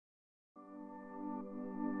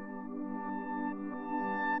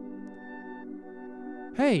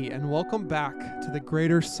Hey, and welcome back to the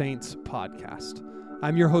Greater Saints podcast.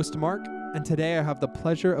 I'm your host, Mark, and today I have the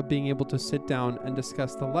pleasure of being able to sit down and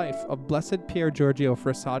discuss the life of Blessed Pier Giorgio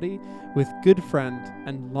Frassati with good friend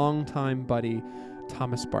and longtime buddy,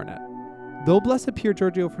 Thomas Barnett. Though Blessed Pier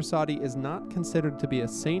Giorgio Frassati is not considered to be a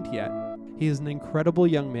saint yet, he is an incredible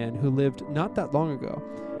young man who lived not that long ago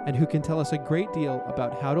and who can tell us a great deal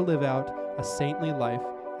about how to live out a saintly life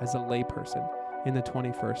as a layperson in the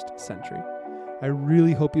 21st century. I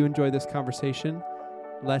really hope you enjoy this conversation.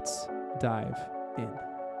 Let's dive in.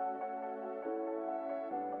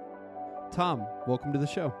 Tom, welcome to the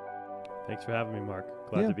show. Thanks for having me, Mark.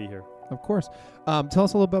 Glad to be here. Of course. Tell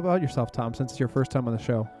us a little bit about yourself, Tom, since it's your first time on the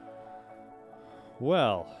show.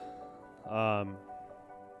 Well,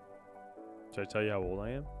 should I tell you how old I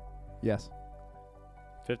am? Yes.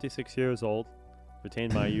 56 years old.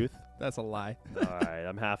 Retained my youth. That's a lie. All right,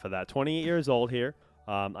 I'm half of that. 28 years old here.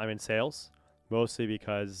 I'm in sales, mostly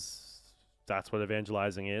because that's what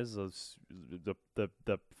evangelizing is. It's the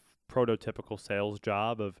prototypical sales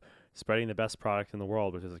job of spreading the best product in the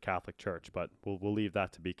world, which is a Catholic church. But we'll leave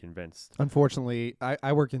that to be convinced. Unfortunately,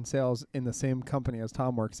 I work in sales in the same company as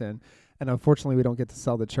Tom works in, and unfortunately, we don't get to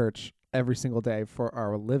sell the church every single day for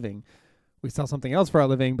our living. We sell something else for our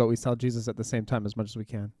living, but we sell Jesus at the same time as much as we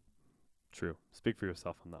can. True. Speak for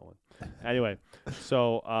yourself on that one. Anyway,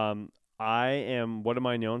 so what am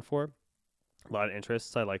I known for? A lot of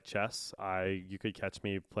interests. I like chess. You could catch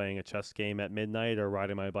me playing a chess game at midnight or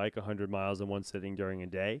riding my bike 100 miles in one sitting during a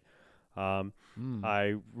day.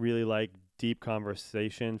 I really like deep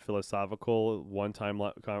conversation, philosophical,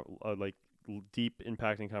 deep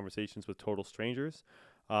impacting conversations with total strangers.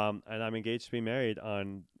 And I'm engaged to be married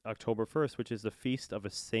on October 1st, which is the feast of a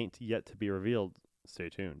saint yet to be revealed. Stay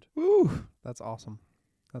tuned. Woo! That's awesome.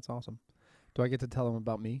 That's awesome. Do I get to tell them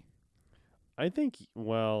about me? I think,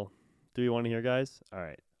 do you want to hear, guys? All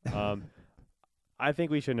right. I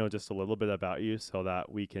think we should know just a little bit about you so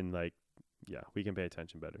that we can we can pay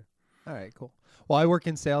attention better. All right, cool. Well, I work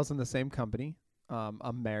in sales in the same company.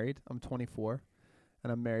 I'm married. I'm 24,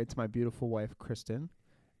 and I'm married to my beautiful wife, Kristen.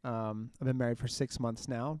 I've been married for 6 months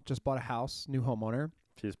now. Just bought a house, new homeowner.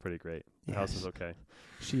 She's pretty great. The house is okay.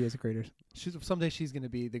 She is a greater. Someday she's going to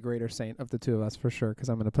be the greater saint of the two of us for sure, because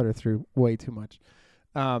I'm going to put her through way too much.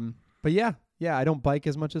 But yeah, I don't bike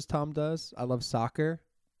as much as Tom does. I love soccer,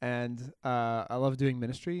 and I love doing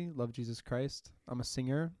ministry. Love Jesus Christ. I'm a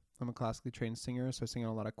singer. I'm a classically trained singer, so I sing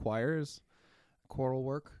on a lot of choirs, choral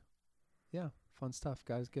work. Yeah, fun stuff,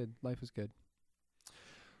 guys. Good. Life is good.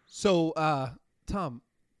 So, Tom,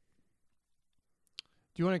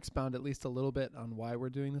 do you want to expound at least a little bit on why we're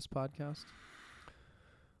doing this podcast?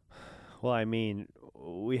 Well, I mean,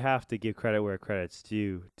 we have to give credit where credit's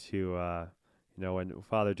due to, when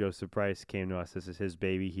Father Joseph Bryce came to us, this is his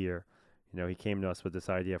baby here. He came to us with this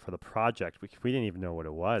idea for the project. We didn't even know what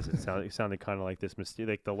it was. It sounded kind of like this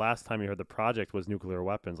mysterious. Like the last time you heard the project was nuclear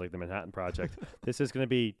weapons, like the Manhattan Project. This is going to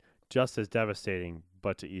be just as devastating,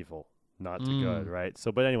 but to evil, not to good, right?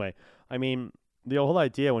 So, but anyway, I mean, the whole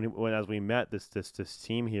idea when as we met this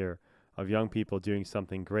team here of young people doing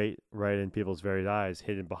something great right in people's very eyes,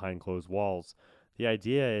 hidden behind closed walls. The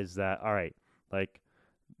idea is that, all right,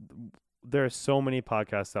 there are so many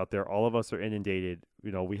podcasts out there. All of us are inundated.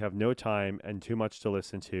 We have no time and too much to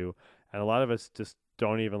listen to. And a lot of us just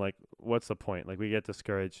don't even what's the point? We get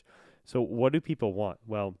discouraged. So what do people want?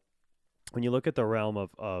 Well, when you look at the realm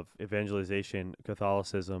of evangelization,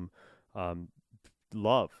 Catholicism,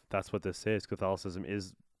 love, that's what this is. Catholicism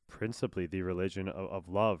is principally the religion of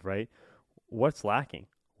love, right? What's lacking?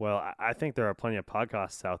 Well, I think there are plenty of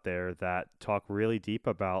podcasts out there that talk really deep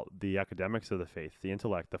about the academics of the faith, the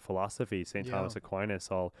intellect, the philosophy, St. Thomas Aquinas,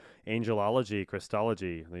 all angelology,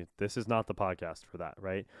 Christology. This is not the podcast for that,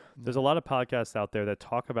 right? There's a lot of podcasts out there that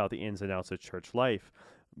talk about the ins and outs of church life,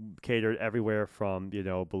 catered everywhere from,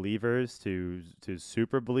 believers to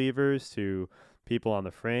super believers to people on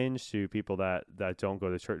the fringe to people that don't go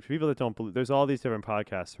to church, people that don't believe. There's all these different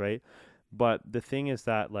podcasts, right? But the thing is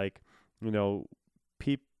that,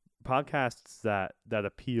 podcasts that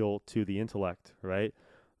appeal to the intellect, right?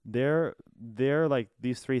 They're like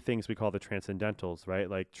these three things we call the transcendentals, right?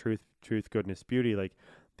 Like truth, goodness, beauty. Like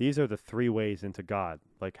these are the three ways into God.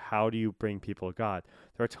 Like how do you bring people to God?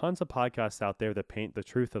 There are tons of podcasts out there that paint the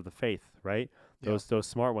truth of the faith, right? Those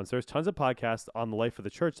smart ones. There's tons of podcasts on the life of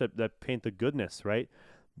the church that paint the goodness, right?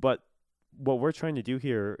 But what we're trying to do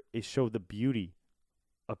here is show the beauty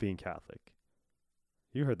of being Catholic.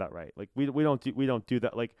 You heard that right. Like we don't do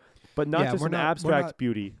that. Like, but not just an abstract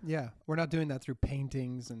beauty. Yeah, we're not doing that through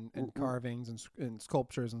paintings and carvings and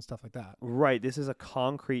sculptures and stuff like that. Right. This is a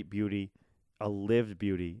concrete beauty a lived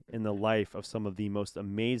beauty in the life of some of the most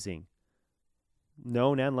amazing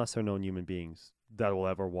known and lesser known human beings that will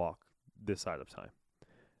ever walk this side of time.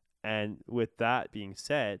 And with that being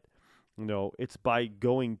said, it's by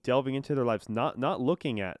delving into their lives, not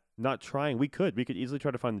looking at, not trying. We could easily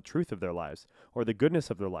try to find the truth of their lives or the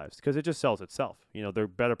goodness of their lives, because it just sells itself. They're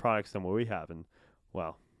better products than what we have. And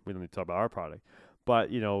well, we don't need to talk about our product,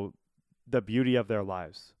 but the beauty of their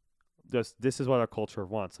lives. This is what our culture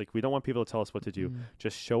wants. Like, we don't want people to tell us what to do.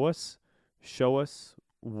 Just show us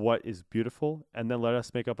what is beautiful, and then let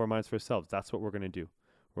us make up our minds for ourselves. That's what we're going to do.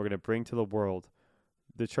 We're going to bring to the world,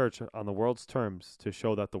 the church, on the world's terms, to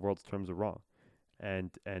show that the world's terms are wrong,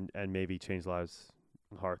 and maybe change lives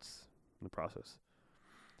and hearts in the process.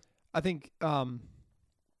 I think the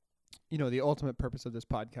ultimate purpose of this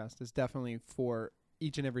podcast is definitely for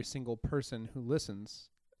each and every single person who listens,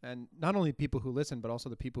 and not only people who listen, but also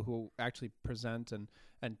the people who actually present and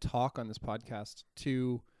talk on this podcast,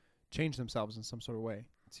 to change themselves in some sort of way,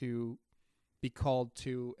 to be called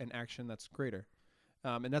to an action that's greater.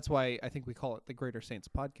 And that's why I think we call it the Greater Saints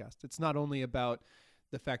Podcast. It's not only about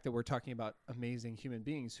the fact that we're talking about amazing human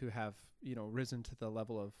beings who have, risen to the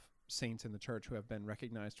level of saints in the church, who have been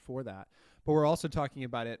recognized for that, but we're also talking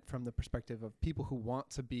about it from the perspective of people who want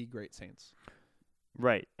to be great saints.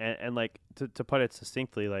 Right. And like, to put it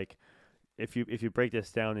succinctly, like, if you break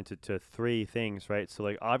this down into three things, right? So,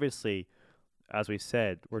 like, obviously, as we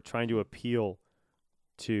said, we're trying to appeal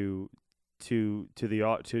to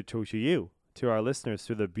you, to our listeners,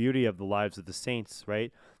 through the beauty of the lives of the saints,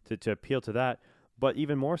 right? To appeal to that. But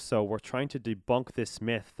even more so, we're trying to debunk this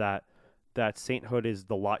myth that sainthood is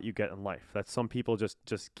the lot you get in life, that some people just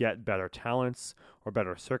get better talents or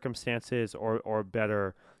better circumstances or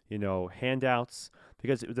better, handouts.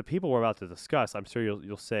 Because the people we're about to discuss, I'm sure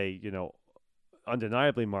you'll say,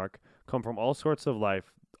 undeniably, Mark, come from all sorts of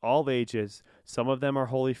life, all ages. Some of them are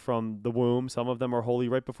holy from the womb. Some of them are holy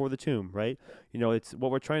right before the tomb, right? It's what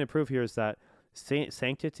we're trying to prove here is that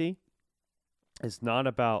sanctity is not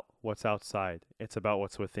about what's outside. It's about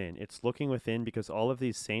what's within. It's looking within, because all of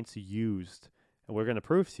these saints used, and we're going to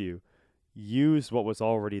prove to you, used what was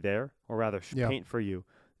already there, or rather paint for you.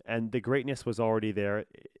 And the greatness was already there.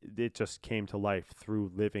 It just came to life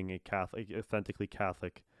through living a authentically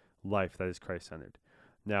Catholic life that is Christ-centered.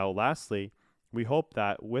 Now, lastly, we hope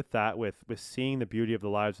that with seeing the beauty of the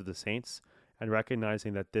lives of the saints and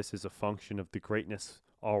recognizing that this is a function of the greatness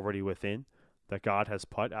already within, that God has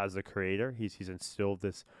put as the creator. He's instilled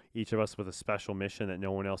each of us with a special mission that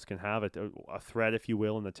no one else can have, a thread, if you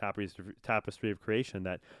will, in the tapestry of creation,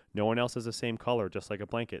 that no one else has the same color, just like a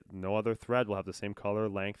blanket. No other thread will have the same color,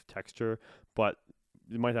 length, texture, but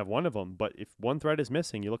you might have one of them. But if one thread is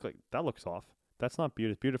missing, you look like, that looks off. That's not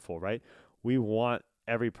beautiful, right? We want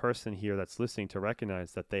every person here that's listening to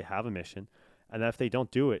recognize that they have a mission, and that if they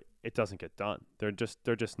don't do it, it doesn't get done. They're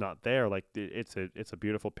just not there. Like, it's a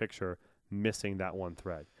beautiful picture missing that one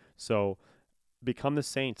thread. So become the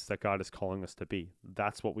saints that God is calling us to be.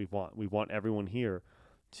 That's what we want. We want everyone here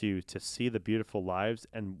to see the beautiful lives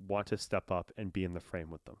and want to step up and be in the frame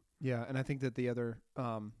with them. Yeah, and I think that the other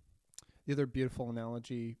beautiful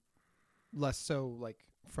analogy, less so like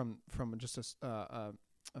from just a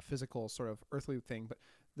physical sort of earthly thing, but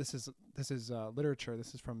this is literature.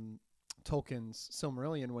 This is from Tolkien's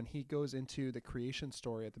Silmarillion. When he goes into the creation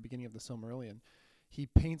story at the beginning of the Silmarillion, he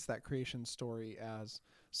paints that creation story as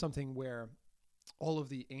something where all of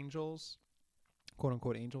the angels, quote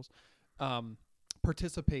unquote angels,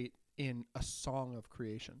 participate in a song of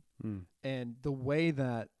creation. And the way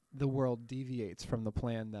that the world deviates from the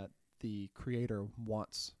plan that the creator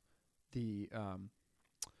wants the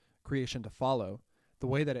creation to follow, the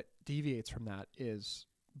way that it deviates from that is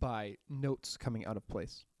by notes coming out of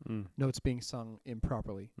place, notes being sung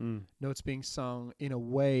improperly, notes being sung in a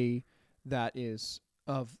way that is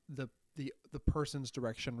of the person's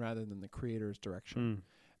direction rather than the creator's direction.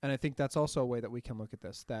 And I think that's also a way that we can look at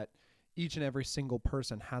this, that each and every single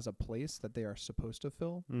person has a place that they are supposed to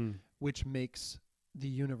fill, which makes the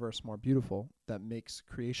universe more beautiful, that makes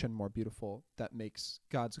creation more beautiful, that makes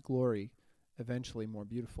God's glory eventually more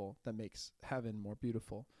beautiful, that makes heaven more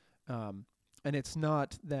beautiful. And it's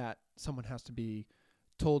not that someone has to be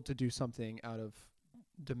told to do something out of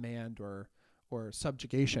demand or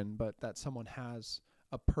subjugation, but that someone has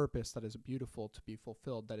a purpose that is beautiful to be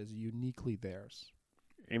fulfilled, that is uniquely theirs.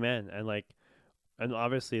 Amen. And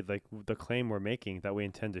obviously, like, the claim we're making that we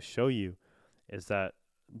intend to show you is that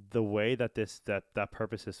the way that that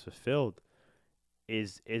purpose is fulfilled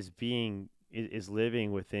is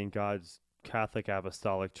living within God's Catholic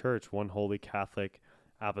Apostolic Church, one holy Catholic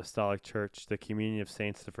apostolic church, the communion of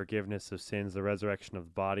saints, the forgiveness of sins, the resurrection of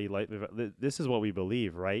the body. Like this is what we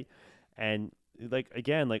believe, right? And like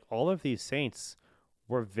again, like all of these saints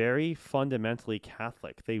were very fundamentally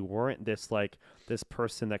Catholic. They weren't this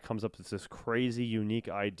person that comes up with this crazy unique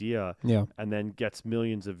idea and then gets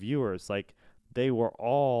millions of viewers. Like they were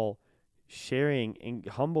all sharing and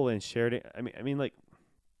humble and shared. I mean, like,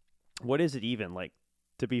 what is it even like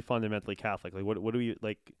to be fundamentally Catholic? Like, what do we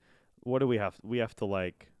like? What do we have? We have to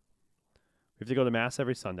go to mass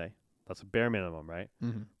every Sunday. That's a bare minimum, right?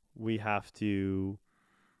 Mm-hmm. We have to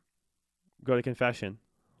go to confession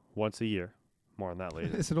once a year. More on that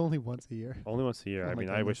later. Is it only once a year? Only once a year. Oh I mean,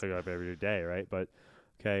 goodness. I wish I got up every day, right? But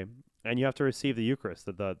okay. And you have to receive the Eucharist,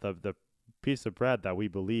 the piece of bread that we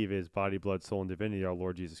believe is body, blood, soul, and divinity, our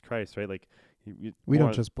Lord Jesus Christ, right? Like we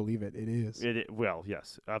don't just believe it; it is. Well,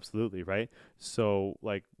 yes, absolutely, right? So,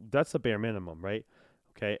 like, that's the bare minimum, right?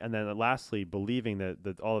 Okay, and then lastly, believing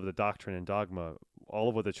that all of the doctrine and dogma, all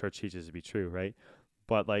of what the church teaches to be true, right?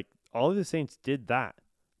 But like, all of the saints did that.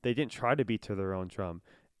 They didn't try to beat to their own drum,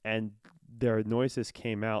 and their noises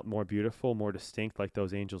came out more beautiful, more distinct, like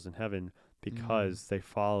those angels in heaven, because they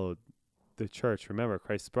followed the church. Remember,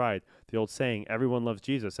 Christ's bride, the old saying, everyone loves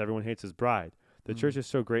Jesus, everyone hates his bride. The church is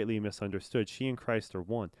so greatly misunderstood. She and Christ are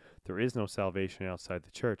one. There is no salvation outside the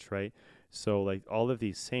church, right? So, like, all of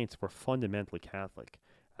these saints were fundamentally Catholic.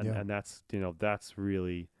 And that's, that's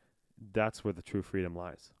where the true freedom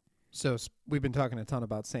lies. So we've been talking a ton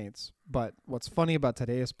about saints, but what's funny about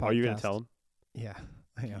today's podcast... Are you going to tell them? Yeah,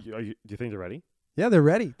 I am. Do you think they're ready? Yeah, they're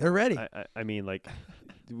ready. They're ready. I mean, like,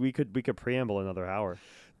 we could preamble another hour.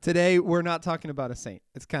 Today, we're not talking about a saint.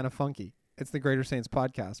 It's kind of funky. It's the Greater Saints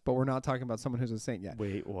podcast, but we're not talking about someone who's a saint yet.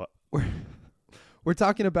 Wait, what? We're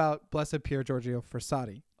talking about Blessed Pier Giorgio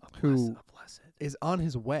Frassati, who is on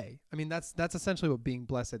his way. I mean, that's essentially what being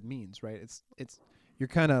blessed means, right? It's you're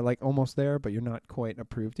kind of like almost there, but you're not quite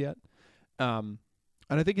approved yet. And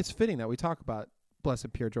I think it's fitting that we talk about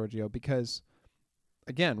Blessed Pier Giorgio because,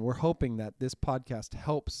 again, we're hoping that this podcast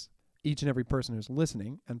helps each and every person who's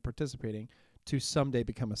listening and participating to someday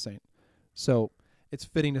become a saint. So it's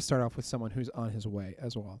fitting to start off with someone who's on his way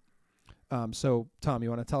as well. So, Tom, you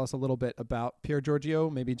want to tell us a little bit about Pier Giorgio?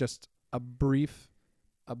 Maybe just a brief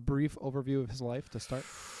overview of his life to start.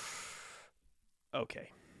 Okay.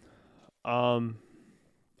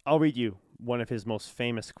 I'll read you one of his most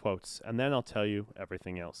famous quotes, and then I'll tell you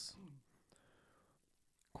everything else.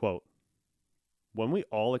 Quote, "When we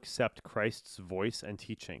all accept Christ's voice and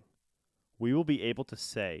teaching, we will be able to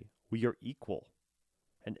say we are equal,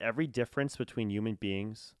 and every difference between human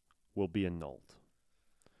beings will be annulled."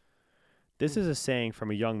 This is a saying from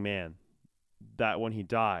a young man that when he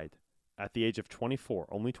died at the age of 24,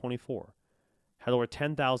 only 24, had over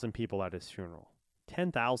 10,000 people at his funeral.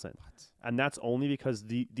 10,000. And that's only because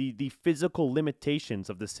the physical limitations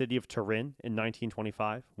of the city of Turin in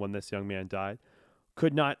 1925, when this young man died,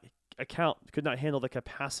 could not handle the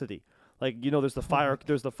capacity. Like, there's the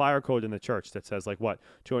fire code in the church that says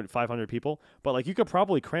 200, 500 people, but like you could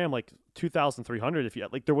probably cram 2,300 if you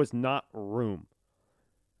there was not room.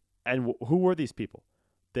 And who were these people?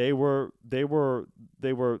 They were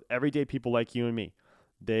everyday people like you and me.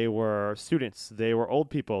 They were students. They were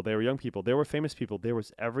old people. They were young people. They were famous people. There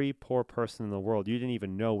was every poor person in the world you didn't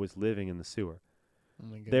even know was living in the sewer.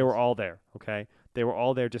 Oh, they were all there, okay? They were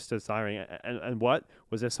all there just desiring. And what?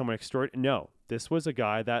 Was this someone extraordinary? No. This was a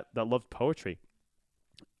guy that loved poetry.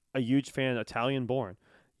 A huge fan, Italian born.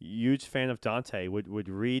 Huge fan of Dante. Would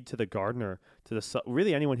read to the gardener,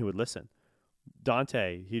 really anyone who would listen.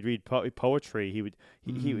 Dante, he'd read poetry. He would,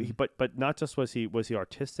 but not just was he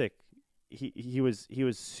artistic. He was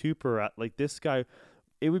super this guy.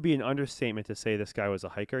 It would be an understatement to say this guy was a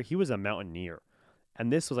hiker. He was a mountaineer,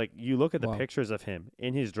 and this was you look at the pictures of him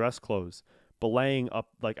in his dress clothes, belaying up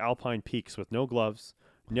alpine peaks with no gloves,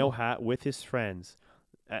 no hat, with his friends,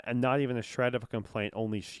 and not even a shred of a complaint,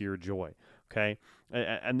 only sheer joy. Okay,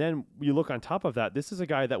 and then you look on top of that. This is a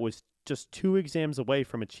guy that was just 2 exams away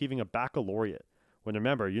from achieving a baccalaureate. When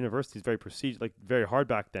remember, university is very very hard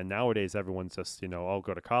back then. Nowadays, everyone's just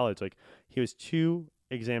go to college. He was 2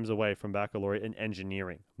 exams away from baccalaureate in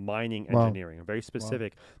engineering, mining engineering, very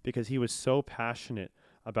specific, because he was so passionate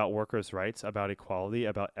about workers' rights, about equality,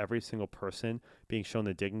 about every single person being shown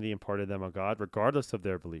the dignity imparted them of God, regardless of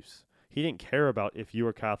their beliefs. He didn't care about if you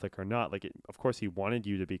were Catholic or not. Of course, he wanted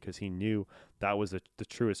you to be because he knew that was the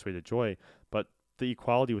truest way to joy. But the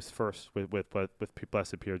equality was first with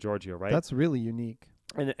Blessed Pier Giorgio, right? That's really unique.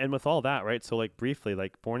 And with all that, right? So briefly,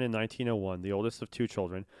 born in 1901, the oldest of 2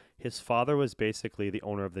 children, his father was basically the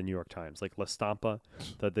owner of the New York Times, La Stampa,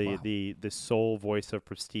 the sole voice of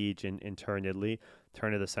prestige in Turin, Italy.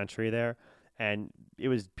 turn of the century there. And it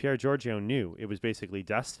was Pier Giorgio knew it was basically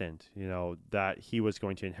destined, that he was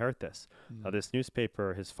going to inherit this. Now, this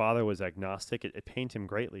newspaper, his father was agnostic. It pained him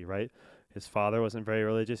greatly, right? His father wasn't very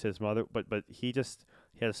religious. His mother, but he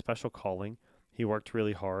had a special calling. He worked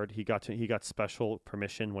really hard. He got special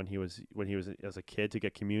permission when he was as a kid to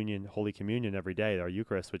get Holy Communion every day, our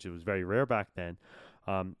Eucharist, which was very rare back then.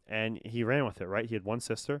 And he ran with it, right? He had one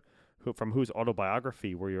sister from whose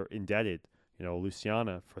autobiography we're indebted,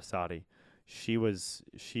 Luciana Frassati.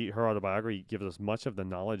 Her autobiography gives us much of the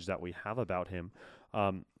knowledge that we have about him.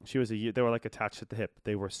 They were like attached at the hip.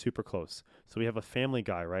 They were super close. So we have a family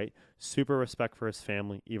guy, right? Super respect for his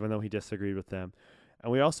family, even though he disagreed with them.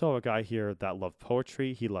 And we also have a guy here that loved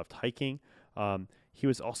poetry. He loved hiking. He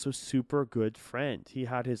was also super good friend. He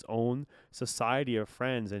had his own society of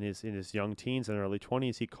friends in his young teens and early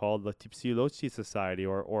 20s. He called the Tipsilochi Society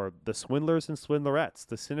or the Swindlers and Swindlerettes,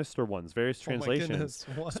 the sinister ones, various translations.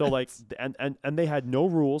 So and they had no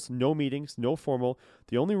rules, no meetings, no formal.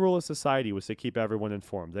 The only rule of society was to keep everyone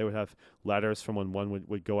informed. They would have letters from when one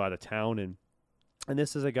would go out of town, and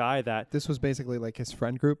this is a guy that this was basically like his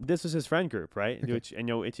friend group. This was his friend group, right? Okay. Which,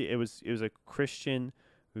 it was a Christian,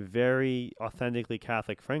 very authentically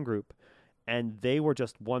Catholic friend group, and they were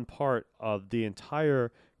just one part of the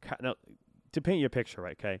entire. Now, to paint you a picture,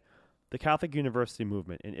 right? Okay, the Catholic University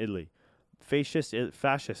movement in Italy, fascist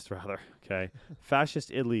rather. Okay,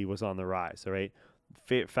 fascist Italy was on the rise. All right,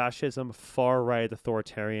 fascism, far right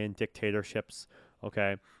authoritarian dictatorships.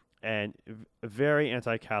 Okay. And very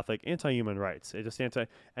anti-Catholic, anti-human rights.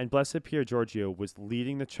 And Blessed Pier Giorgio was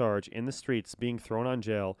leading the charge in the streets, being thrown on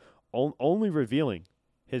jail, only revealing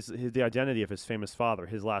the identity of his famous father,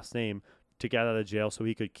 his last name, to get out of jail so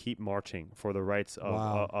he could keep marching for the rights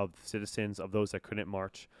of citizens, of those that couldn't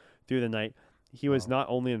march through the night. He was not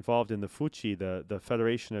only involved in the FUCI, the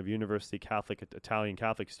Federation of University Italian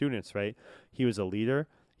Catholic Students, right? He was a leader.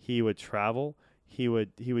 He would travel. He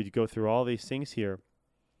would go through all these things here.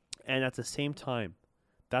 And at the same time,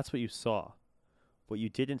 that's what you saw. What you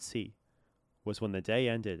didn't see was when the day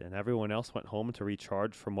ended and everyone else went home to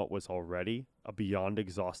recharge from what was already a beyond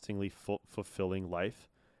exhaustingly fulfilling life,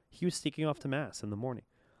 he was sneaking off to Mass in the morning.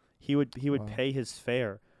 He would pay his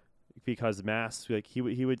fare because Mass, he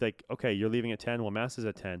would okay, you're leaving at 10, well, Mass is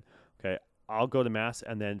at 10. Okay, I'll go to Mass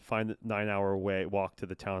and then find the 9-hour walk to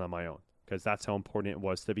the town on my own, because that's how important it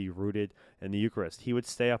was to be rooted in the Eucharist. He would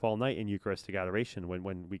stay up all night in Eucharistic adoration.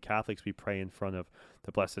 When we Catholics, we pray in front of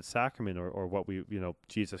the Blessed Sacrament or what we,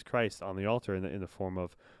 Jesus Christ on the altar in the form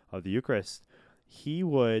of the Eucharist. He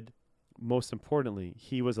would, most importantly,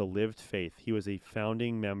 he was a lived faith. He was a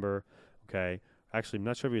founding member, okay? Actually, I'm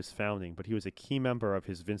not sure if he was founding, but he was a key member of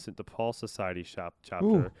his Vincent de Paul Society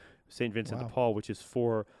chapter, St. Vincent de Paul, which is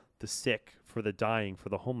for the sick, for the dying, for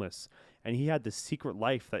the homeless. And he had this secret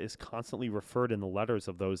life that is constantly referred in the letters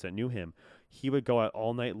of those that knew him. He would go out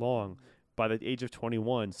all night long, by the age of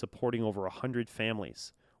 21, supporting over 100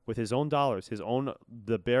 families with his own dollars.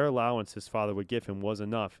 The bare allowance his father would give him was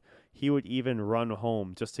enough. He would even run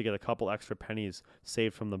home just to get a couple extra pennies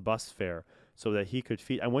saved from the bus fare so that he could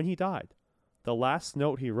feed. And when he died, the last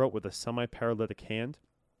note he wrote with a semi-paralytic hand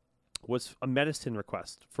was a medicine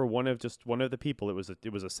request for one of the people. It was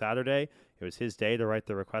a Saturday. It was his day to write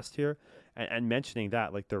the request here, and mentioning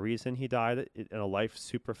that, like, the reason he died in a life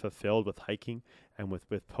super fulfilled with hiking and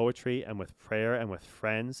with poetry and with prayer and with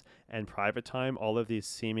friends and private time, all of these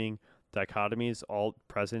seeming dichotomies all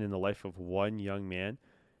present in the life of one young man.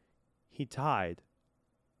 He died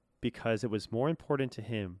because it was more important to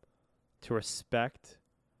him to respect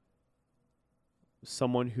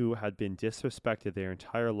someone who had been disrespected their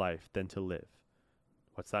entire life than to live.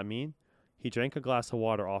 What's that mean? He drank a glass of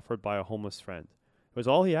water offered by a homeless friend. It was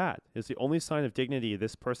all he had. It was the only sign of dignity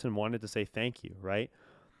this person wanted to say thank you, right?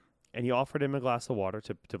 And he offered him a glass of water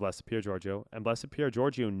to Blessed Pier Giorgio. And Blessed Pier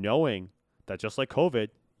Giorgio, knowing that just like COVID,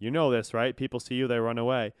 you know this, right? People see you, they run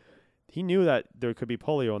away. He knew that there could be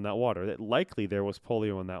polio in that water, that likely there was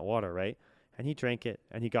polio in that water, right? And he drank it,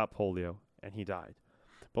 and he got polio, and he died.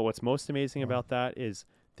 But what's most amazing about that is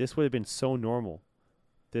this would have been so normal.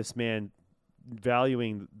 This man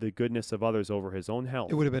valuing the goodness of others over his own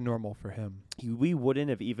health. It would have been normal for him. We wouldn't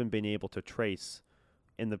have even been able to trace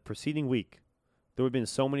in the preceding week. There would have been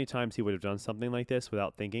so many times he would have done something like this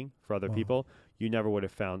without thinking for other people. You never would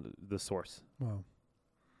have found the source.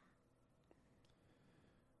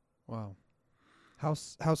 Wow. How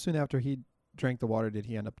soon after he drank the water did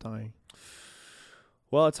he end up dying?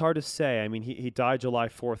 Well, it's hard to say. I mean, he died July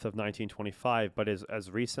 4th of 1925, but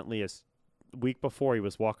as recently as a week before, he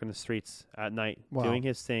was walking the streets at night, doing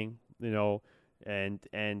his thing,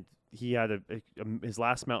 and he had his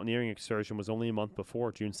last mountaineering excursion was only a month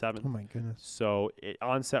before, June 7th. Oh my goodness. So it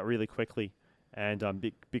onset really quickly. And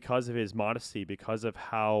because of his modesty, because of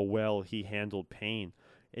how well he handled pain,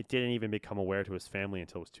 it didn't even become aware to his family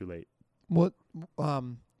until it was too late. What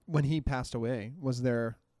when he passed away, was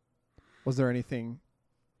there anything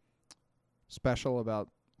special about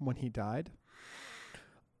when he died?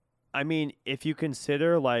 I mean, if you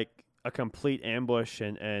consider like a complete ambush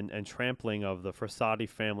and trampling of the Frassati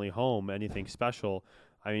family home anything special,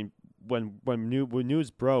 I mean, when news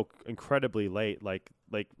broke incredibly late, like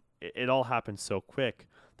it all happened so quick.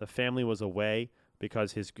 The family was away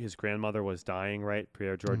because his grandmother was dying, right?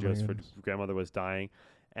 Pier Giorgio's grandmother was dying.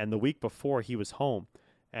 And the week before, he was home.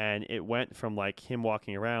 And it went from, like, him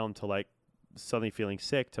walking around to, like, suddenly feeling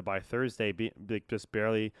sick to by Thursday, just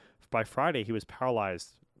barely. By Friday, he was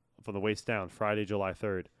paralyzed from the waist down. Friday, July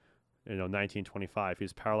 3rd, 1925. He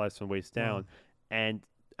was paralyzed from the waist down. And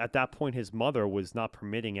at that point, his mother was not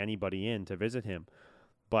permitting anybody in to visit him.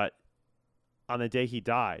 But on the day he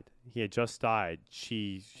died, he had just died,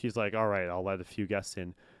 she's like, all right, I'll let a few guests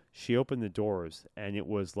in. She opened the doors, and it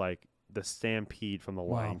was like the stampede from the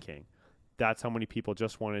Lion King. That's how many people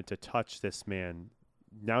just wanted to touch this man,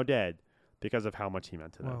 now dead, because of how much he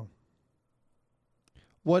meant to them.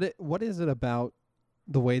 What is it about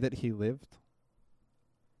the way that he lived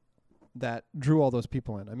that drew all those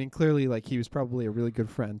people in? I mean, clearly, like, he was probably a really good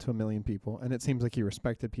friend to a million people, and it seems like he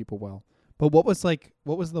respected people well. But what was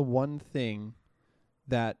the one thing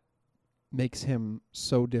that makes him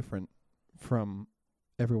so different from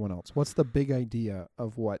everyone else? What's the big idea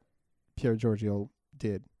of what Pier Giorgio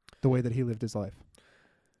did, the way that he lived his life?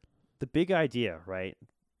 The big idea, right?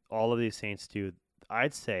 All of these saints do.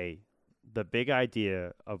 I'd say the big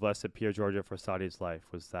idea of Blessed Pier Giorgio Frassati's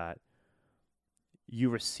life was that you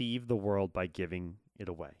receive the world by giving it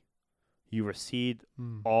away. You receive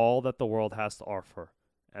all that the world has to offer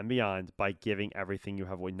and beyond by giving everything you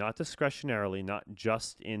have away, not discretionarily, not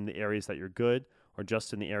just in the areas that you're good or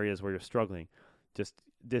just in the areas where you're struggling. Just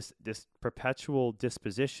this perpetual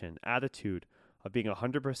disposition, attitude of being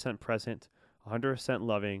 100% present, 100%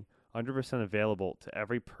 loving, 100% available to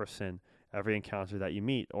every person, every encounter that you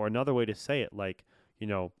meet. Or another way to say it, like,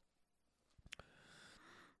 you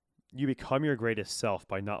become your greatest self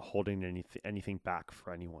by not holding anything back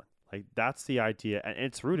for anyone. Like, that's the idea, and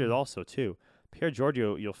it's rooted also too. Pier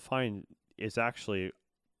Giorgio, you'll find, is actually,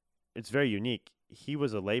 it's very unique. He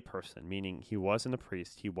was a layperson, meaning he wasn't a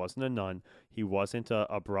priest, he wasn't a nun, he wasn't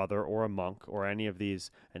a brother or a monk or any of these,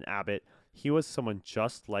 an abbot. He was someone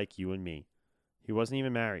just like you and me. He wasn't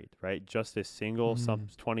even married, right? Just a single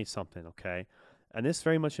 20-something, okay? And this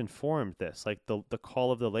very much informed this, like the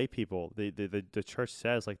call of the lay people. The church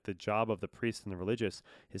says, like, the job of the priest and the religious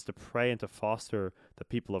is to pray and to foster the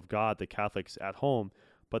people of God, the Catholics at home.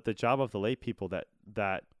 But the job of the lay people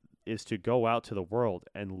that is to go out to the world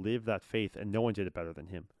and live that faith, and no one did it better than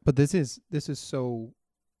him. But this is so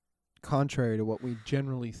contrary to what we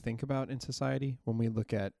generally think about in society when we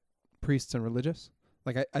look at priests and religious.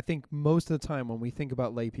 Like, I think most of the time when we think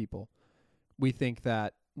about lay people, we think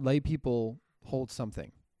that lay people hold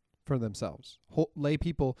something for themselves. Lay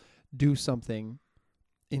people do something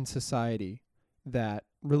in society that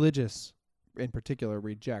religious in particular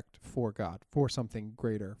reject for God, for something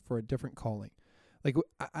greater, for a different calling. Like,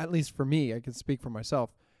 at least for me, I can speak for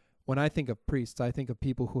myself. When I think of priests, I think of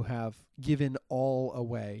people who have given all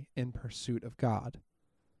away in pursuit of God.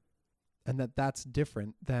 And that's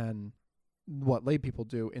different than what lay people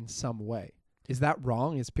do in some way. Is that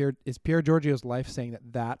wrong? Is Pier Giorgio's life saying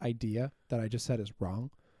that idea that I just said is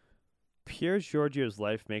wrong? Pier Giorgio's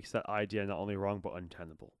life makes that idea not only wrong but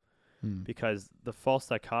untenable. Because the false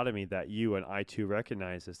dichotomy that you and I too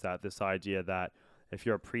recognize is that this idea that if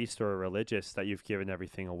you're a priest or a religious that you've given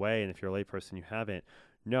everything away, and if you're a layperson you haven't.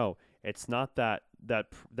 No, it's not that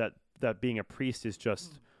being a priest is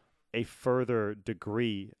just a further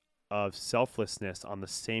degree of selflessness on the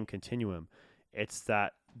same continuum. It's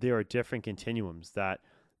that there are different continuums, that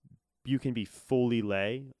you can be fully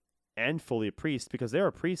lay and fully a priest, because there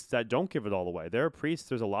are priests that don't give it all away. There are priests,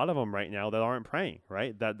 there's a lot of them right now that aren't praying,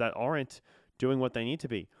 right? That aren't doing what they need to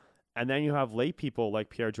be. And then you have lay people like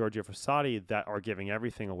Pier Giorgio Frassati that are giving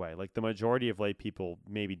everything away. Like, the majority of lay people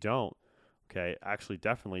maybe don't. Okay, actually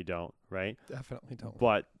definitely don't, right? Definitely don't.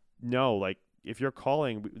 But no, like, if you're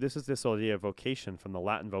calling, this idea of vocation from the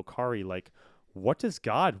Latin vocare, like, what does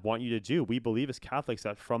God want you to do? We believe as Catholics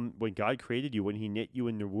that from when God created you, when he knit you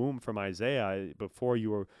in the womb from Isaiah, before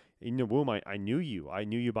you were in the womb, I knew you. I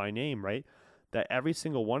knew you by name, right? That every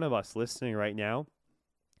single one of us listening right now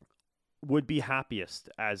would be happiest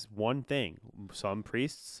as one thing. Some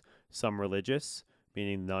priests, some religious,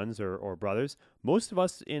 meaning nuns or brothers. Most of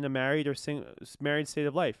us in a married or married state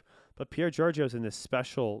of life. But Pier Giorgio's in this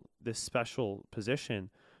special position,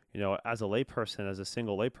 as a layperson, as a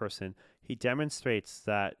single layperson. He demonstrates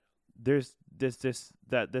that there's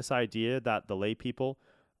this idea that the lay people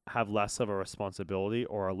have less of a responsibility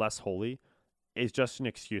or are less holy is just an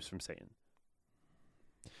excuse from Satan.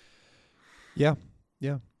 Yeah.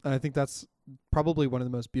 And I think that's probably one of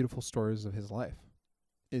the most beautiful stories of his life,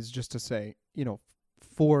 is just to say,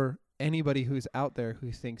 for anybody who's out there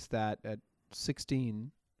who thinks that at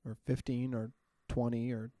 16 or 15 or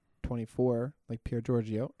 20 or 24, like Pier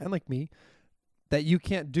Giorgio and like me, that you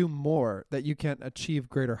can't do more, that you can't achieve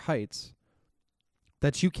greater heights,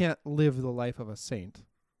 that you can't live the life of a saint,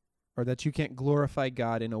 or that you can't glorify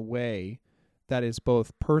God in a way that is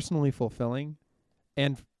both personally fulfilling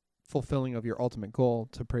and fulfilling of your ultimate goal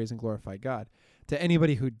to praise and glorify God. To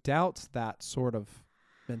anybody who doubts that sort of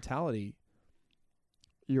mentality,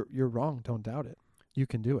 you're wrong. Don't doubt it. You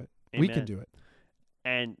can do it. Amen. We can do it.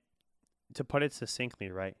 And to put it succinctly,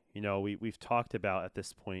 right? We've talked about at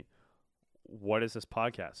this point, what is this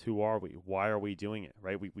podcast? Who are we? Why are we doing it?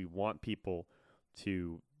 Right? We want people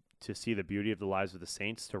to see the beauty of the lives of the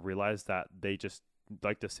saints, to realize that they just,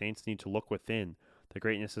 like the saints, need to look within. The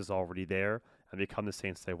greatness is already there, and become the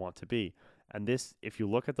saints they want to be. And this, if you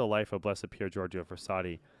look at the life of Blessed Pier Giorgio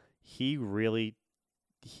Frassati, if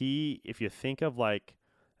you think of life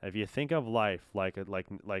like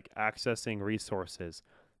accessing resources,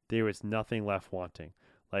 there is nothing left wanting.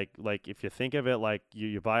 Like if you think of it like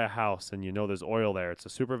you buy a house and there's oil there, it's a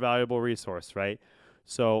super valuable resource, right?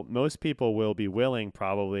 So most people will be willing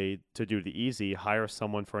probably to do the easy, hire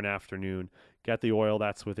someone for an afternoon, get the oil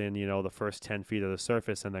that's within, the first 10 feet of the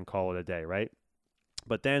surface, and then call it a day, right?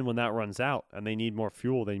 But then when that runs out and they need more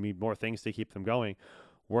fuel, they need more things to keep them going,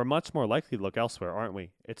 we're much more likely to look elsewhere, aren't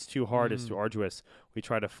we? It's too hard, it's too arduous. We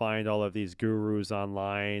try to find all of these gurus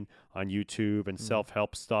online, on YouTube, and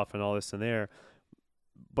self-help stuff and all this and there.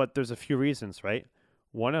 But there's a few reasons, right?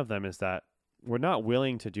 One of them is that we're not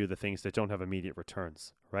willing to do the things that don't have immediate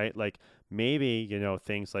returns, right? Like maybe,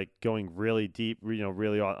 things like going really deep,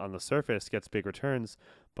 really on the surface gets big returns.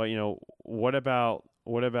 But, what about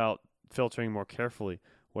filtering more carefully?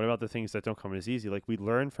 What about the things that don't come as easy? Like we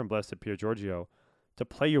learned from Blessed Pier Giorgio to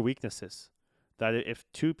play your weaknesses. That if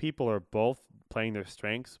two people are both playing their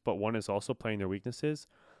strengths, but one is also playing their weaknesses,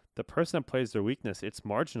 the person that plays their weakness, it's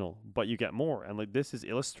marginal, but you get more. And like this is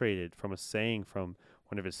illustrated from a saying from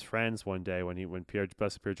one of his friends one day when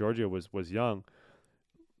Blessed Pier Giorgio was young.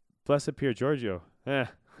 Blessed Pier Giorgio,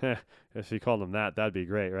 if you called him that'd be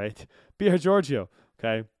great, right? Pier Giorgio,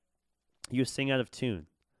 okay? You sing out of tune.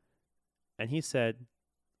 And he said,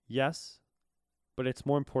 yes, but it's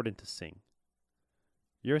more important to sing.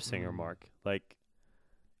 You're a singer, Mark. Like,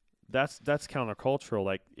 that's countercultural.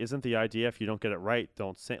 Like, isn't the idea if you don't get it right,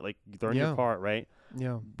 don't sing? Like, learn your part, right?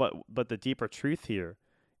 Yeah. But the deeper truth here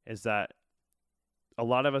is that a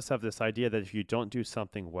lot of us have this idea that if you don't do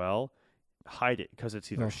something well, hide it because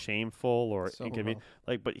it's either shameful or inconvenient.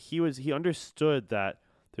 But he understood that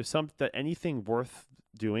that anything worth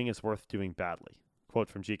doing is worth doing badly. Quote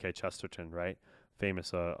from G.K. Chesterton, right?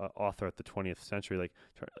 Famous author at the 20th century. Like,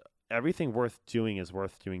 everything worth doing is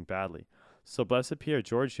worth doing badly. So Blessed Pier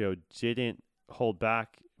Giorgio didn't hold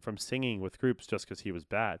back from singing with groups just because he was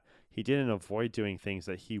bad. He didn't avoid doing things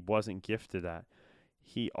that he wasn't gifted at.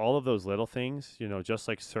 All of those little things, just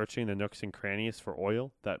like searching the nooks and crannies for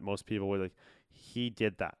oil that most people would like, he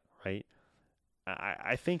did that, right?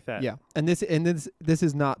 I think that. Yeah. And this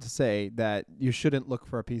is not to say that you shouldn't look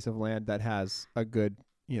for a piece of land that has a good,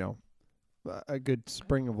 a good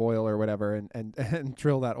spring of oil or whatever, and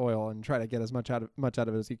drill that oil and try to get as much out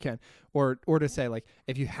of it as you can, or to say, like,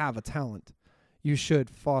 if you have a talent, you should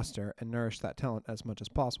foster and nourish that talent as much as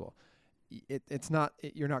possible. It's not,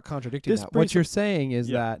 you're not contradicting that. What you're saying is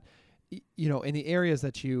that, in the areas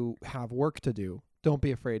that you have work to do, don't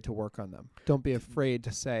be afraid to work on them. Don't be afraid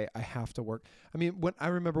to say, I have to work. I mean, I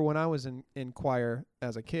remember when I was in choir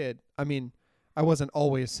as a kid, I mean, I wasn't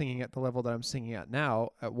always singing at the level that I'm singing at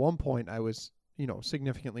now. At one point, I was,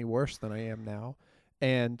 significantly worse than I am now.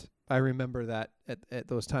 And I remember that at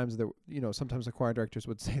those times, that sometimes the choir directors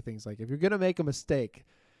would say things like, if you're going to make a mistake,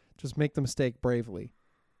 just make the mistake bravely.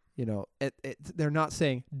 They're not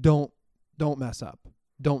saying, don't mess up.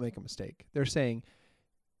 Don't make a mistake. They're saying,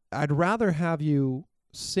 I'd rather have you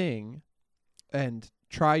sing and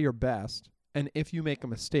try your best. And if you make a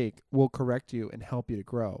mistake, we'll correct you and help you to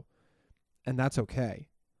grow. And that's okay,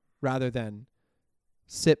 rather than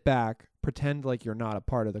sit back, pretend like you're not a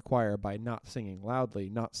part of the choir by not singing loudly,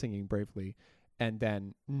 not singing bravely, and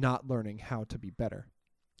then not learning how to be better.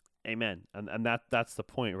 Amen. And that's the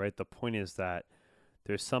point, right? The point is that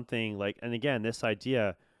there's something like, and again, this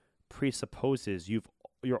idea presupposes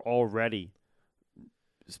you're already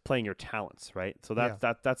playing your talents, right? So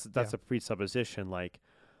that's a presupposition. Like,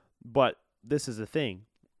 but this is the thing.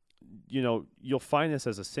 You'll find this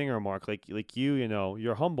as a singer, Mark. Like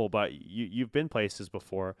you're humble, but you've been places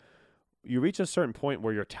before. You reach a certain point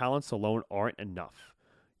where your talents alone aren't enough.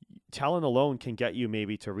 Talent alone can get you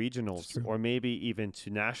maybe to regionals or maybe even to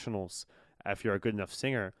nationals if you're a good enough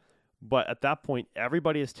singer. But at that point,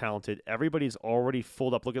 everybody is talented. Everybody's already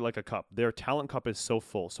filled up. Look at like a cup. Their talent cup is so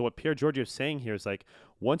full. So what Pier Giorgio is saying here is like,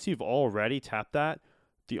 once you've already tapped that,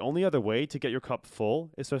 the only other way to get your cup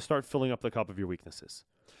full is to start filling up the cup of your weaknesses.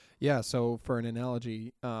 Yeah, so for an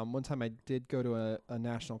analogy, one time I did go to a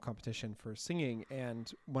national competition for singing,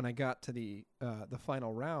 and when I got to the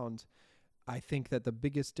final round, I think that the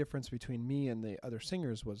biggest difference between me and the other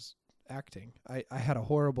singers was acting. I had a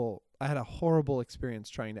horrible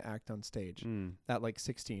experience trying to act on stage at like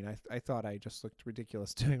 16. I thought I just looked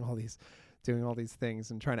ridiculous doing all these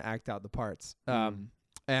things and trying to act out the parts.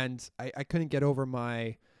 And I couldn't get over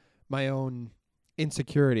my own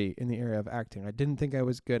insecurity in the area of acting. I didn't think I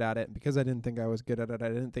was good at it, and because I didn't think I was good at it, I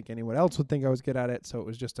didn't think anyone else would think I was good at it, so it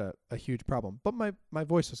was just a huge problem. But my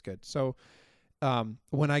voice was good. So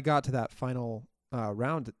when I got to that final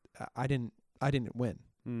round, I didn't win.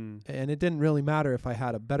 And it didn't really matter if I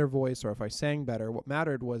had a better voice or if I sang better. What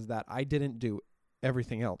mattered was that I didn't do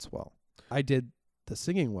everything else well. I did the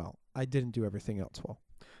singing well. I didn't do everything else well.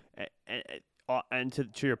 And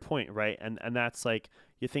to your point, right? And that's like,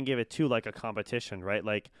 you think of it too like a competition, right?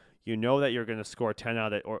 Like, that you're going to score 10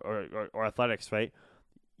 out of or athletics, right?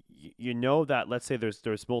 That, let's say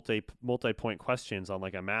there's multi-point questions on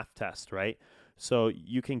like a math test, right? So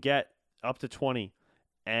you can get up to 20,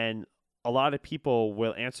 and a lot of people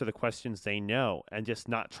will answer the questions they know and just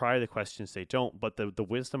not try the questions they don't. But the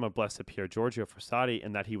wisdom of Blessed Pier Giorgio Frassati,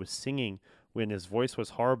 in that he was singing when his voice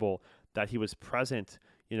was horrible, that he was present,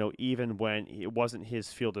 even when it wasn't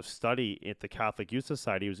his field of study at the Catholic Youth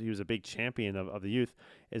Society. He was a big champion of the youth,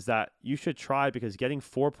 is that you should try, because getting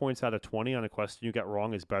 4 points out of 20 on a question you get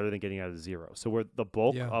wrong is better than getting out of 0. So where the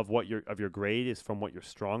bulk of your grade is from what you're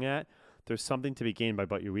strong at, there's something to be gained by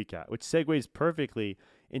what you're weak at, which segues perfectly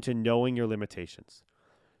into knowing your limitations.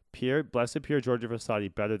 Blessed Pier Giorgio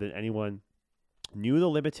Frassati, better than anyone, knew the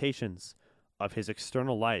limitations of his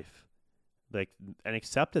external life, and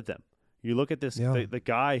accepted them. You look at this, the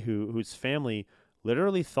guy whose family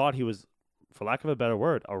literally thought he was, for lack of a better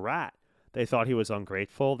word, a rat. They thought he was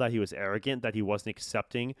ungrateful, that he was arrogant, that he wasn't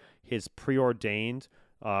accepting his preordained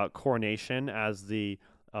coronation as the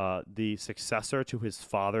successor to his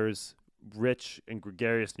father's rich and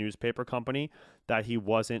gregarious newspaper company, that he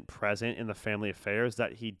wasn't present in the family affairs,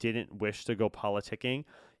 that he didn't wish to go politicking.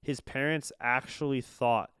 His parents actually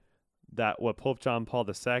thought that what Pope John Paul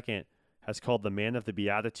II has called the man of the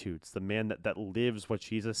Beatitudes, the man that lives what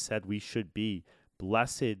Jesus said we should be.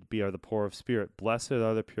 Blessed are the poor of spirit. Blessed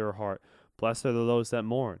are the pure heart. Blessed are those that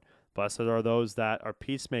mourn. Blessed are those that are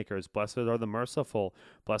peacemakers. Blessed are the merciful.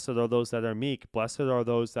 Blessed are those that are meek. Blessed are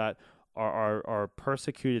those that are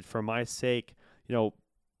persecuted for my sake.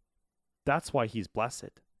 That's why he's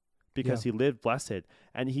blessed, because he lived blessed.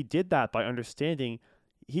 And he did that by understanding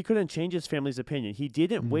he couldn't change his family's opinion. He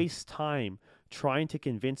didn't waste time trying to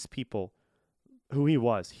convince people who he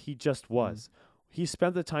was. He just was. He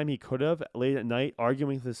spent the time he could have late at night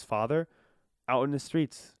arguing with his father out in the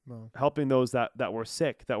streets, helping those that were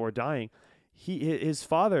sick, that were dying. His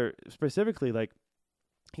father specifically,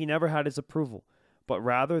 he never had his approval. But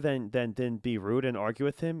rather than be rude and argue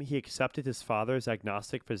with him, he accepted his father's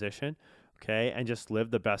agnostic position, okay, and just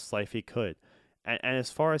lived the best life he could. And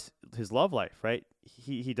as far as his love life, right,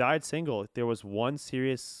 he died single. There was one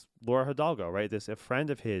serious Laura Hidalgo, right, a friend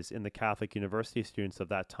of his in the Catholic university students of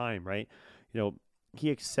that time, right, he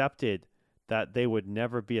accepted that they would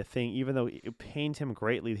never be a thing, even though it pained him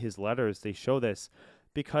greatly. His letters, they show this,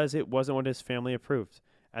 because it wasn't what his family approved.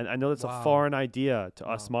 And I know that's a foreign idea to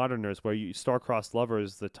us moderners, where you star-crossed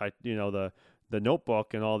lovers, the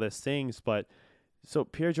Notebook and all these things. But so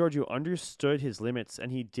Pier Giorgio understood his limits,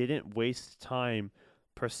 and he didn't waste time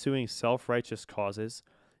pursuing self-righteous causes.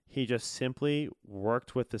 He just simply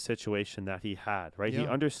worked with the situation that he had, right? Yeah. He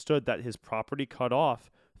understood that his property cut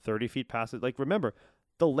off 30 feet past it. Remember,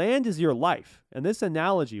 the land is your life. And this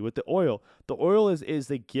analogy with the oil is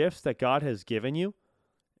the gifts that God has given you.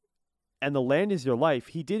 And the land is your life.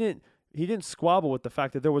 He didn't squabble with the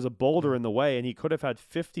fact that there was a boulder in the way, and he could have had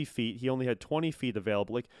 50 feet. He only had 20 feet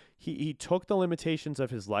available. He took the limitations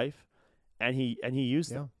of his life, and he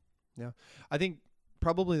used them. Yeah. I think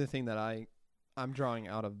probably the thing that I I'm drawing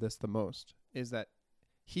out of this the most is that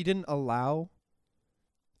he didn't allow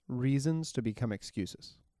reasons to become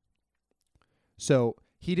excuses. So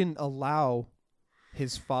he didn't allow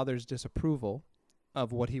his father's disapproval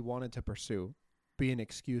of what he wanted to pursue be an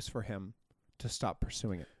excuse for him to stop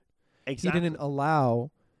pursuing it. Exactly. He didn't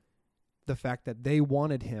allow the fact that they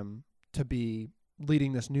wanted him to be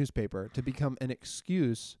leading this newspaper to become an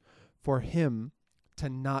excuse for him to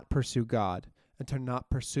not pursue God and to not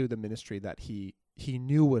pursue the ministry that he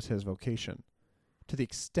knew was his vocation to the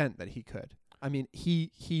extent that he could. I mean, he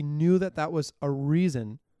knew that was a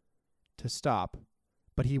reason to stop,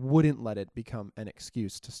 but he wouldn't let it become an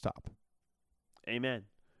excuse to stop. Amen.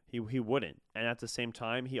 He wouldn't. And at the same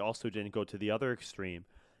time, he also didn't go to the other extreme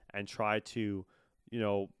and try to,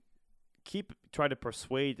 try to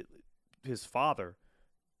persuade his father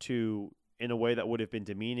to in a way that would have been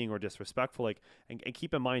demeaning or disrespectful. And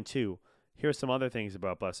keep in mind too, here's some other things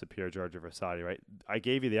about Blessed Pier Giorgio Frassati, right? I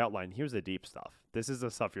gave you the outline. Here's the deep stuff. This is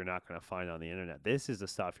the stuff you're not going to find on the internet. This is the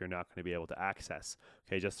stuff you're not going to be able to access,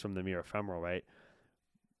 okay, just from the mere ephemeral, right?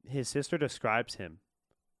 His sister describes him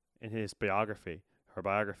in her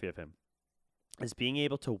biography of him, as being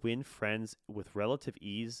able to win friends with relative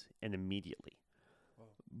ease and immediately.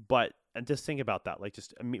 But, and just think about that,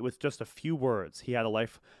 with just a few words, he had a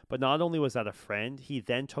life. But not only was that a friend, he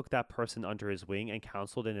then took that person under his wing and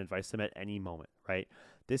counseled and advised them at any moment, right?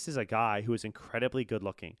 This is a guy who is incredibly good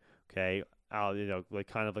looking, okay?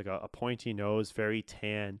 Kind of like a pointy nose, very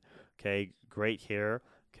tan, okay? Great hair,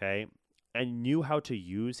 okay? And knew how to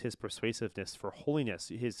use his persuasiveness for holiness,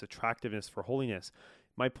 his attractiveness for holiness.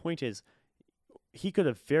 My point is, he could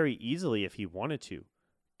have very easily, if he wanted to,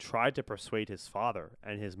 tried to persuade his father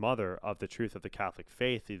and his mother of the truth of the Catholic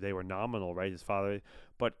faith. They were nominal, right? His father,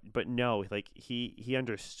 but no, he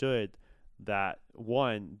understood that,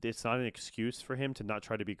 one, it's not an excuse for him to not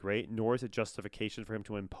try to be great, nor is it justification for him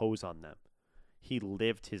to impose on them. He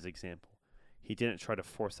lived his example. He didn't try to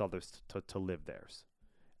force others to live theirs.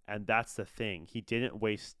 And that's the thing. He didn't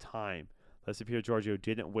waste time. Blessed Pier Giorgio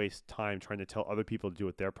didn't waste time trying to tell other people to do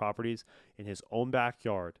with their properties in his own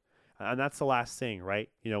backyard. And that's the last thing, right?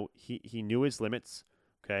 He knew his limits,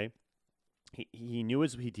 okay? He knew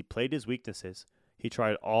he played his weaknesses. He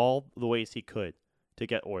tried all the ways he could to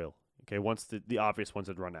get oil, okay, once the obvious ones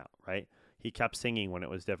had run out, right? He kept singing when it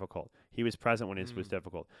was difficult. He was present when it was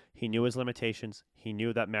difficult. He knew his limitations. He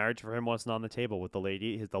knew that marriage for him wasn't on the table with the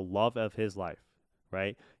lady, the love of his life,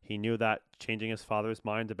 right? He knew that changing his father's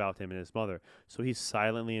mind about him and his mother. So he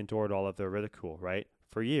silently endured all of their ridicule, right,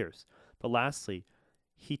 for years. But lastly,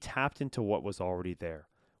 he tapped into what was already there,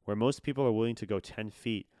 where most people are willing to go 10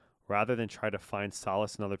 feet rather than try to find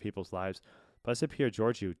solace in other people's lives. Blessed Pier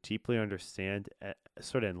Giorgio deeply understand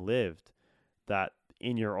and lived that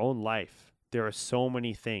in your own life, there are so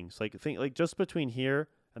many things, like just between here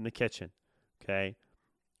and the kitchen, okay?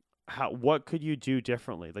 What could you do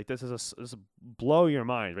differently? This is blow your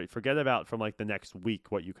mind, right? Forget about from the next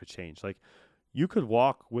week what you could change. You could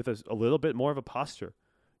walk with a little bit more of a posture.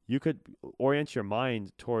 You could orient your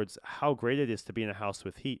mind towards how great it is to be in a house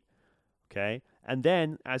with heat, okay? And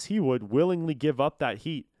then, as he would, willingly give up that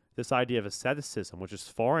heat, this idea of asceticism, which is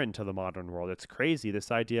foreign to the modern world. It's crazy,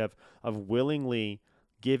 this idea of willingly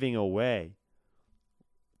giving away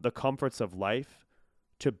the comforts of life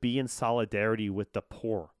to be in solidarity with the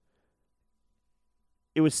poor.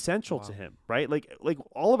 It was central to him, right? Like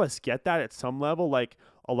all of us get that at some level.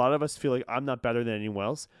 A lot of us feel like I'm not better than anyone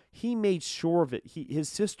else. He made sure of it. His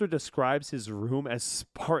sister describes his room as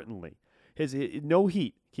Spartanly. No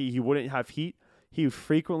heat. He wouldn't have heat. He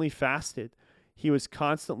frequently fasted. He was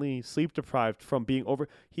constantly sleep deprived from being over.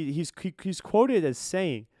 He's quoted as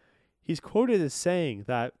saying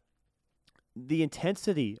that the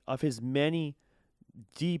intensity of his many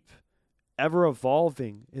deep,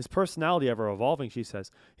 his personality ever evolving, she says,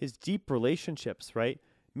 his deep relationships, right,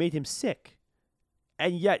 made him sick.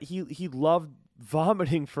 And yet he loved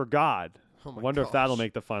vomiting for God. Oh my I wonder if that'll gosh.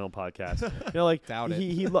 make the final podcast. Doubt it.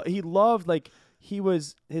 He loved,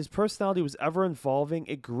 his personality was ever evolving.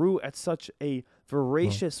 It grew at such a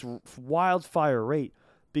voracious wildfire rate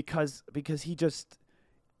because he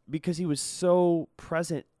was so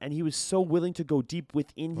present and he was so willing to go deep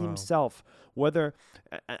within himself.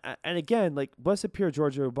 And again, Blessed Pier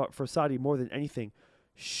Giorgio Frassati, more than anything,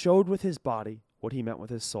 showed with his body what he meant with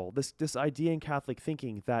his soul. This idea in Catholic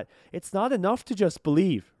thinking that it's not enough to just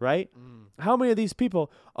believe, right? How many of these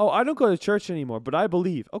people, I don't go to church anymore, but I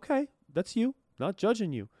believe. Okay, that's you, not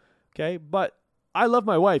judging you, okay? But I love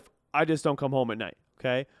my wife. I just don't come home at night,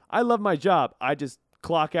 okay? I love my job. I just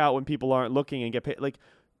clock out when people aren't looking and get paid.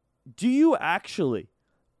 Do you actually,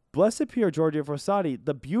 Blessed Pier Giorgio Frassati,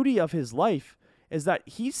 the beauty of his life is that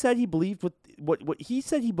he said he believed what he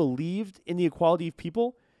said he believed in the equality of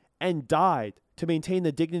people, and died to maintain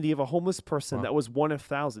the dignity of a homeless person. Wow. That was one of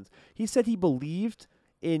thousands. He said he believed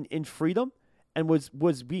in freedom, and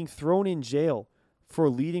was being thrown in jail for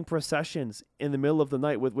leading processions in the middle of the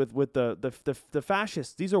night with the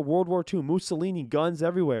fascists. These are World War II, Mussolini, guns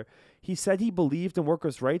everywhere. He said he believed in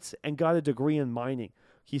workers' rights and got a degree in mining.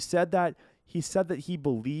 He said that he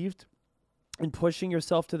believed in pushing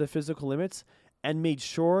yourself to the physical limits, and made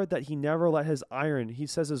sure that he never let his iron, he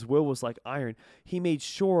says his will was like iron. He made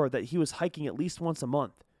sure that he was hiking at least once a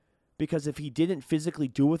month. Because if he didn't physically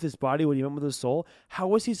do with his body what he meant with his soul, how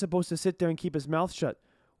was he supposed to sit there and keep his mouth shut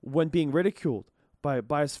when being ridiculed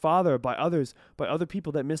by his father, by others, by other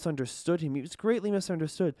people that misunderstood him? He was greatly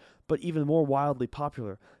misunderstood, but even more wildly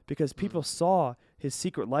popular, because people saw his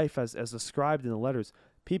secret life as described in the letters.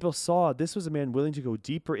 People saw this was a man willing to go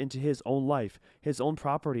deeper into his own life, his own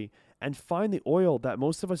property, and find the oil that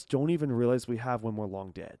most of us don't even realize we have when we're long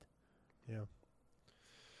dead. Yeah.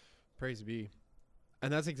 Praise be.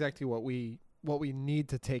 And that's exactly what we need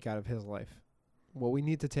to take out of his life. What we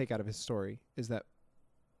need to take out of his story is that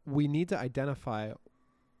we need to identify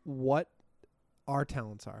what our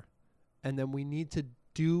talents are. And then we need to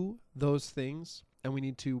do those things, and we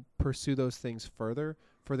need to pursue those things further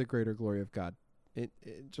for the greater glory of God.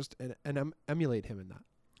 Emulate him in that.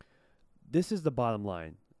 This is the bottom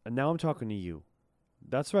line. And now I'm talking to you.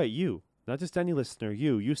 That's right, you. Not just any listener,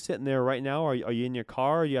 you. You sitting there right now. Are you in your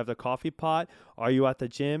car? You have the coffee pot? Are you at the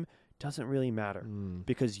gym? Doesn't really matter,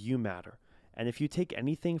 because you matter. And if you take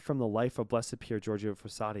anything from the life of Blessed Pier Giorgio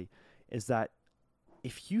Frassati, is that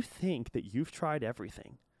if you think that you've tried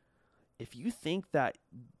everything, if you think that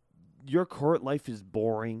your current life is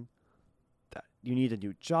boring, that you need a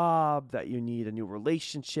new job, that you need a new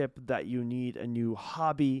relationship, that you need a new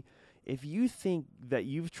hobby, if you think that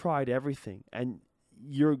you've tried everything and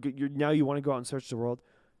you're now you want to go out and search the world,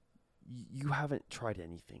 you haven't tried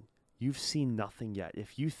anything. You've seen nothing yet.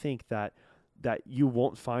 If you think that you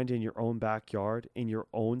won't find in your own backyard, in your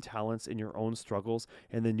own talents, in your own struggles,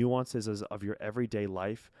 and the nuances of your everyday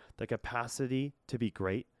life, the capacity to be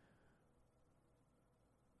great,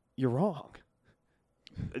 you're wrong.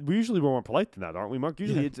 We're more polite than that, aren't we, Mark?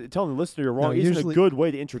 Usually, telling the listener you're wrong isn't a good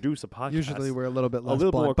way to introduce a podcast. Usually, we're a little bit less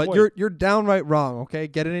more blunt, but quiet. you're downright wrong. Okay,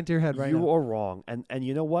 get it into your head right now. You are wrong, and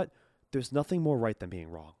you know what? There's nothing more right than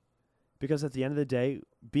being wrong, because at the end of the day,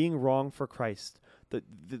 being wrong for Christ,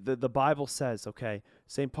 the Bible says, okay,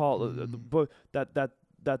 St. Paul,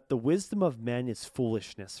 that the wisdom of men is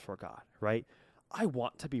foolishness for God. Right? I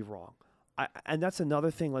want to be wrong, and that's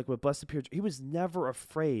another thing. Like with Blessed Pier, he was never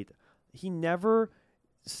afraid. He never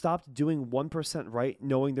stopped doing 1% right,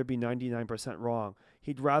 knowing there'd be 99% wrong.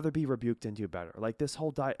 He'd rather be rebuked and do better. Like this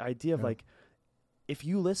whole idea of like, if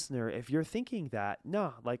you listener, if you're thinking that,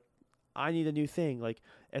 no, like I need a new thing. Like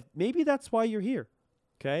if maybe that's why you're here.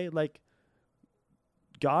 Okay. Like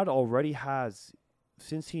God already has,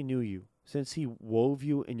 since he knew you, since he wove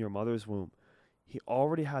you in your mother's womb, he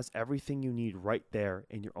already has everything you need right there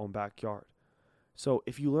in your own backyard. So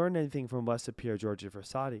if you learn anything from Blessed Pier Giorgio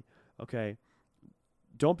Frassati, okay,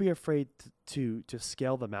 don't be afraid to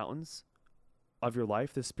scale the mountains of your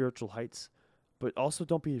life, the spiritual heights, but also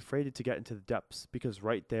don't be afraid to get into the depths, because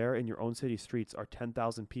right there in your own city streets are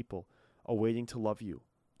 10,000 people awaiting to love you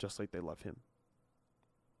just like they love him.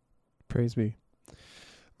 Praise be.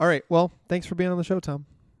 All right. Well, thanks for being on the show, Tom.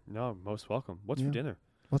 No, most welcome. What's for dinner?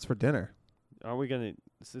 What's for dinner? Are we going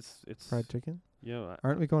to... It's fried chicken? Yeah.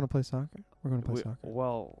 Aren't we going to play soccer? We're going to play soccer.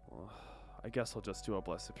 Well... I guess I'll just do a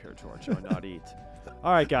Blessed Pier Giorgio and not eat.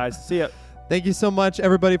 All right, guys. See ya. Thank you so much,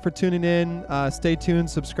 everybody, for tuning in. Stay tuned,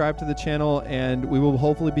 subscribe to the channel, and we will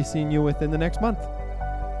hopefully be seeing you within the next month.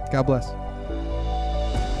 God bless.